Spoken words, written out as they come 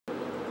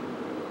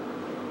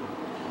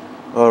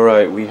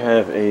Alright, we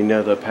have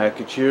another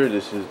package here.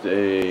 This is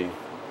a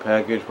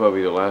package,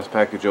 probably the last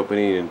package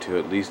opening until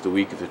at least the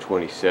week of the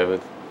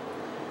 27th.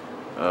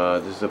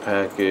 This is a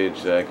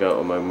package that I got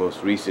on my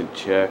most recent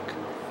check.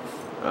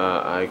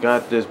 I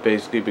got this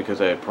basically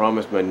because I had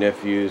promised my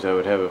nephews I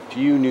would have a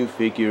few new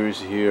figures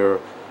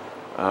here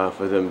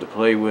for them to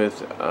play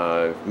with.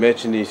 I've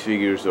mentioned these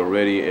figures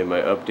already in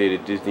my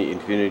updated Disney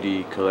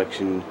Infinity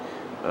Collection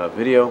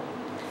video,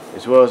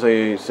 as well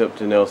as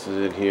something else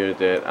is in here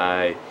that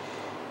I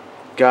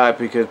got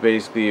because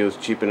basically it was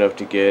cheap enough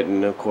to get,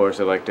 and of course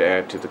I like to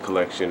add to the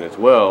collection as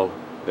well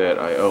that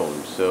I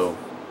own. So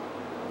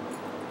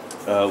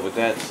with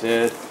that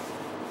said,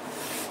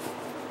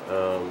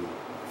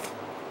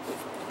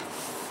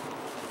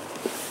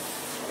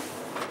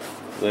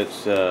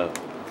 let's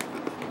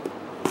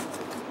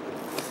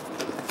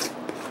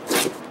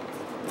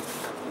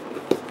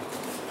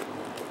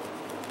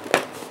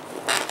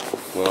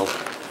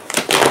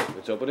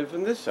let's open it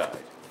from this side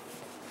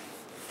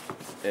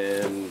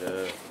and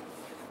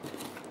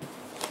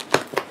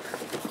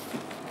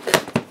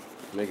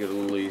make it a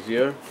little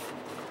easier.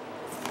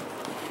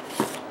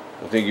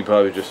 I think you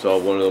probably just saw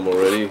one of them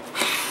already.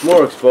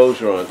 More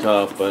exposure on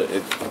top, but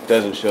it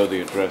doesn't show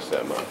the address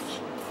that much.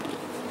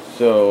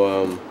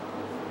 So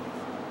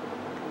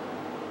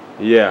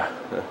yeah.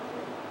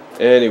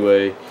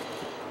 Anyway,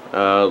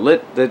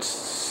 let's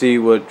see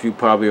what you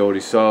probably already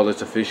saw.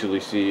 Let's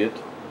officially see it.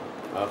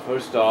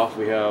 First off,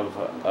 we have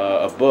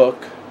a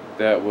book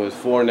that was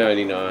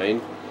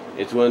 $4.99.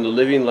 It's one of the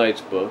Living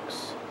Lights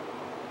books,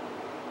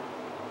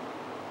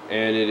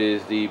 and it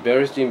is the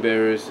Berenstain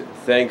Bears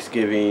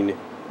Thanksgiving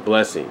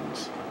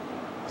Blessings.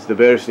 It's the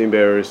Berenstain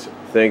Bears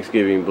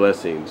Thanksgiving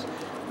Blessings,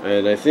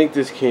 and I think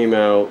this came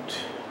out,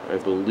 I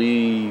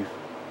believe,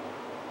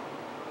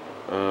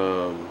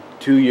 2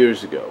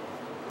 years ago.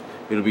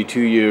 It'll be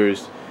 2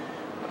 years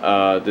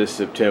this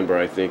September,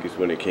 I think, is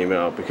when it came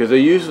out, because they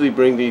usually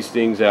bring these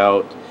things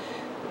out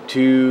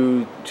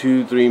 3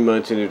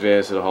 months in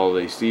advance of the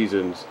holiday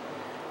seasons,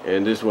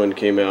 and this one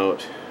came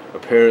out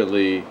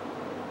apparently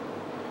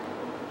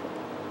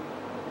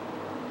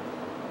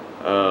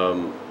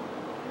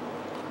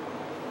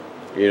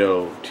you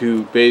know,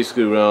 to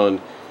basically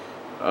around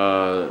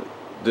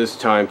this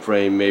time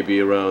frame, maybe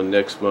around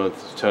next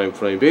month's time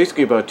frame,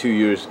 basically about 2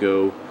 years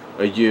ago,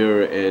 a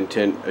year and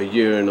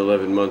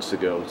 11 months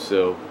ago.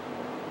 So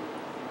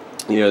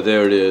yeah,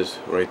 there it is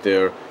right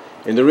there.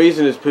 And the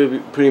reason it's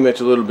pretty much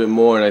a little bit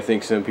more, and I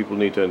think some people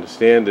need to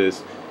understand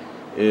this,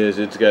 is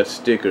it's got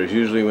stickers.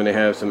 Usually when they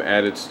have some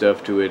added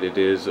stuff to it, it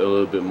is a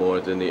little bit more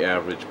than the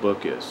average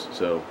book is.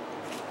 So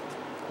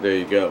there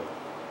you go.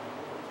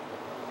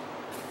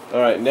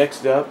 Alright,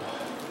 next up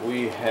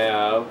we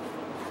have,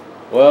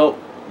 well,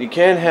 you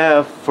can't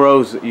have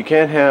Frozen, you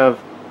can't have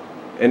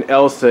an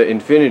Elsa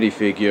Infinity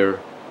figure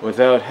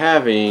without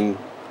having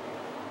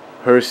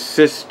her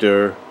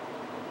sister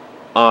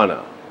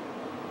Anna.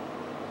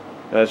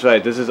 That's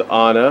right, this is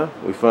Anna.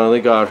 We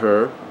finally got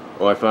her.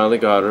 Oh, I finally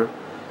got her.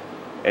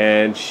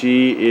 And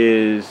she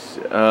is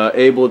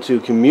able to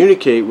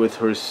communicate with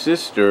her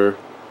sister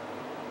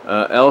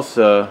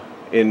Elsa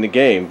in the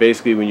game.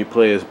 Basically, when you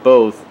play as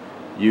both,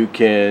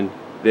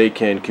 they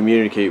can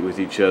communicate with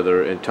each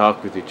other and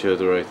talk with each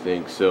other, I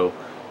think. So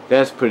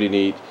that's pretty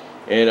neat.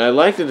 And I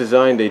like the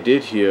design they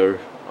did here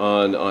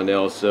on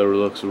Elsa. It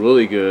looks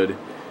really good.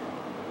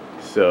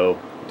 So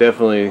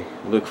definitely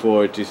look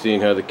forward to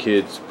seeing how the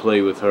kids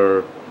play with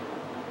her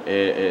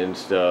and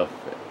stuff.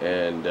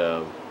 And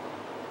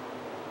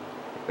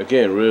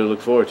again, really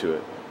look forward to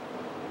it.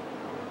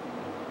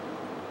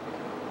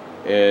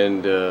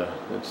 And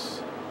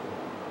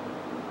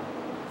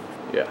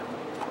yeah.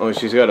 Oh,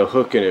 she's got a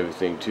hook and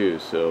everything too,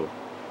 so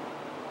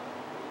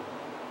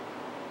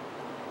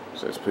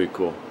that's pretty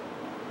cool.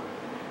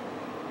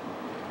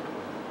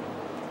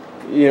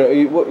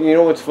 You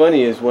know what's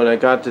funny is when I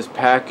got this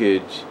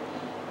package,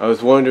 I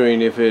was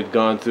wondering if it had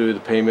gone through,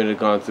 the payment had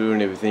gone through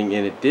and everything,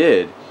 and it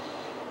did.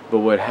 But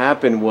what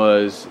happened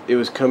was it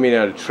was coming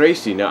out of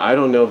Tracy. Now I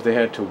don't know if they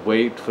had to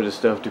wait for the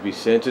stuff to be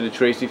sent to the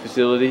Tracy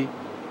facility.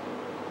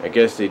 I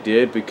guess they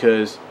did,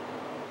 because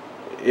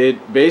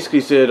it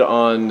basically said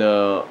on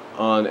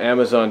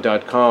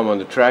Amazon.com, on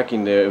the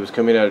tracking there, it was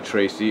coming out of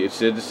Tracy. It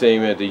said the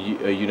same at the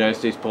United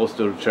States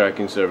Postal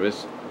Tracking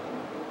Service.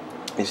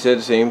 It said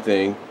the same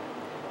thing.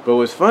 But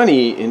what's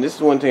funny, and this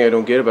is one thing I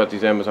don't get about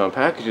these Amazon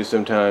packages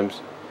sometimes,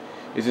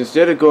 is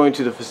instead of going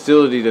to the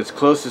facility that's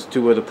closest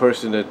to where the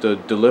person that they're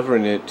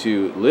delivering it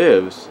to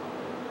lives,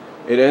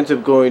 it ends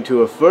up going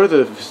to a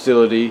further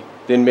facility,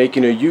 then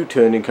making a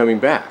U-turn and coming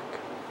back.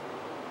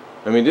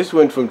 I mean, this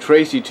went from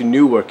Tracy to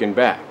Newark and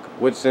back.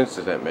 What sense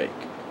does that make?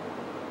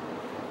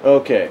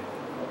 Okay,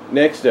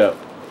 next up,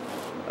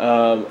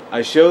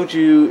 I showed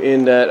you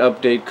in that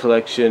update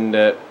collection,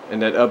 in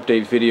that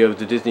update video of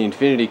the Disney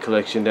Infinity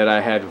Collection, that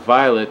I had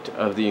Violet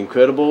of The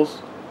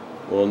Incredibles.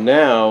 Well,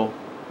 now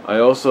I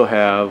also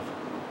have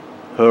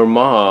her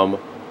mom,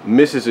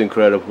 Mrs.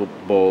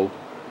 Incredible,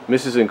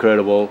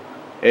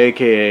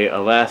 aka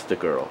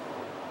Elastigirl.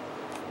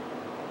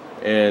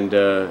 And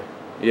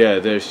Yeah,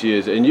 there she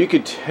is, and you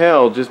could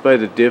tell just by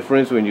the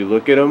difference when you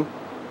look at them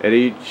at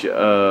each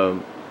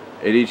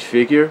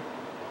figure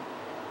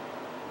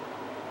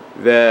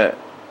that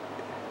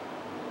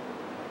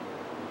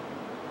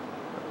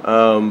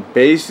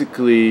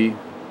basically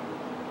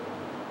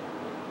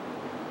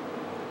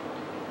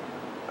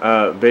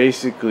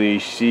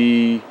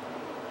she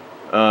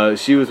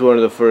was one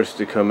of the first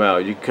to come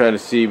out. You kind of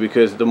see,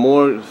 because the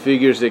more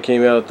figures that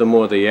came out, the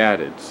more they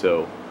added.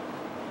 So,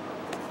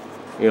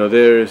 you know,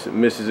 there's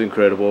Mrs.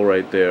 Incredible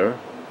right there,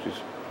 which is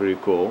pretty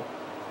cool.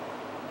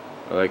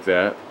 I like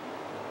that.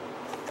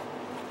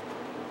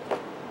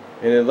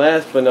 And then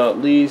last but not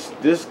least,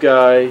 this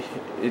guy,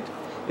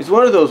 it's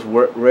one of those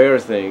rare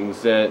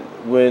things that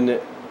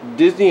when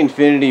Disney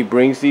Infinity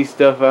brings these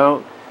stuff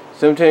out,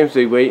 sometimes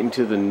they wait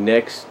until the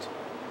next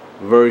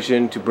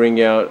version to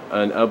bring out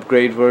an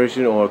upgrade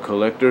version or a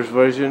collector's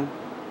version.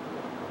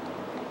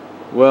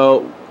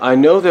 Well, I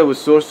know that with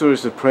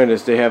Sorcerer's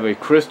Apprentice they have a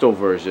crystal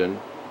version,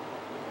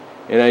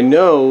 and I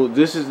know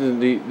this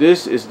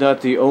is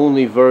not the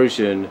only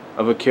version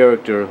of a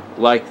character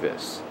like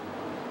this.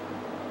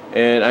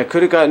 And I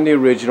could have gotten the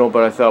original,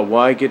 but I thought,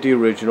 why get the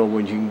original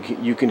when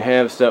you can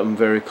have something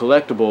very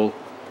collectible?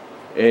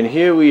 And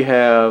here we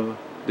have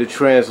the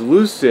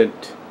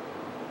translucent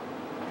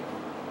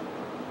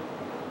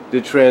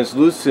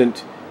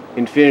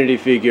Infinity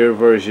figure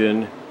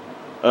version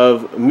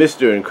of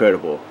Mr.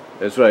 Incredible.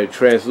 That's right,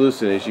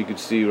 translucent, as you can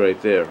see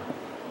right there,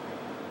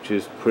 which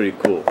is pretty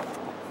cool.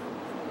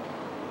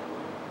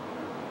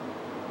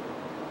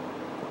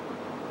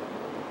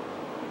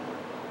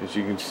 As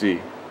you can see.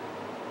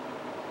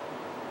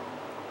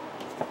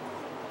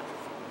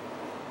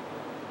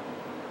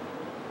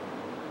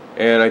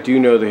 And I do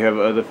know they have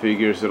other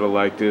figures that are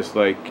like this,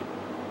 like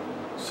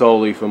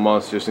Sully from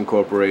Monsters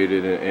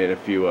Incorporated and a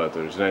few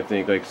others. And I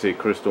think, like I say,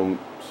 Crystal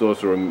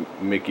Sorcerer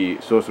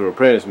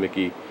Apprentice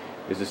Mickey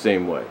is the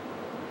same way.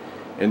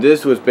 And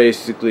this was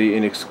basically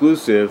an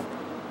exclusive.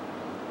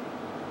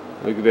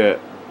 Look at that.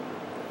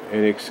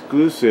 An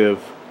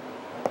exclusive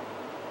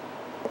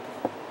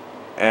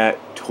at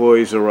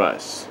Toys R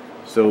Us.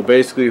 So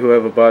basically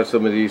whoever bought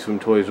some of these from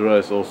Toys R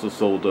Us also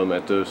sold them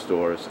at those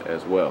stores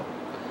as well.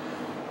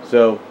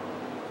 So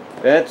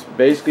that's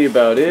basically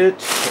about it.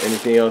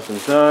 Anything else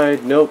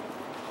inside? Nope.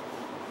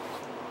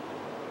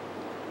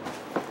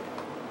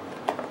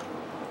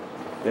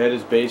 That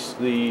is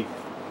basically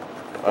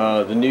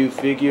the new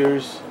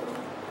figures,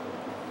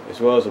 as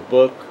well as a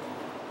book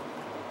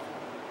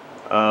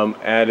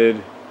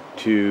added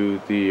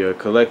to the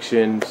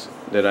collections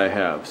that I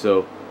have.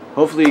 So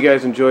hopefully you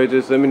guys enjoyed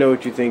this. Let me know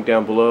what you think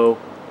down below,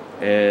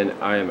 and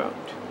I am out.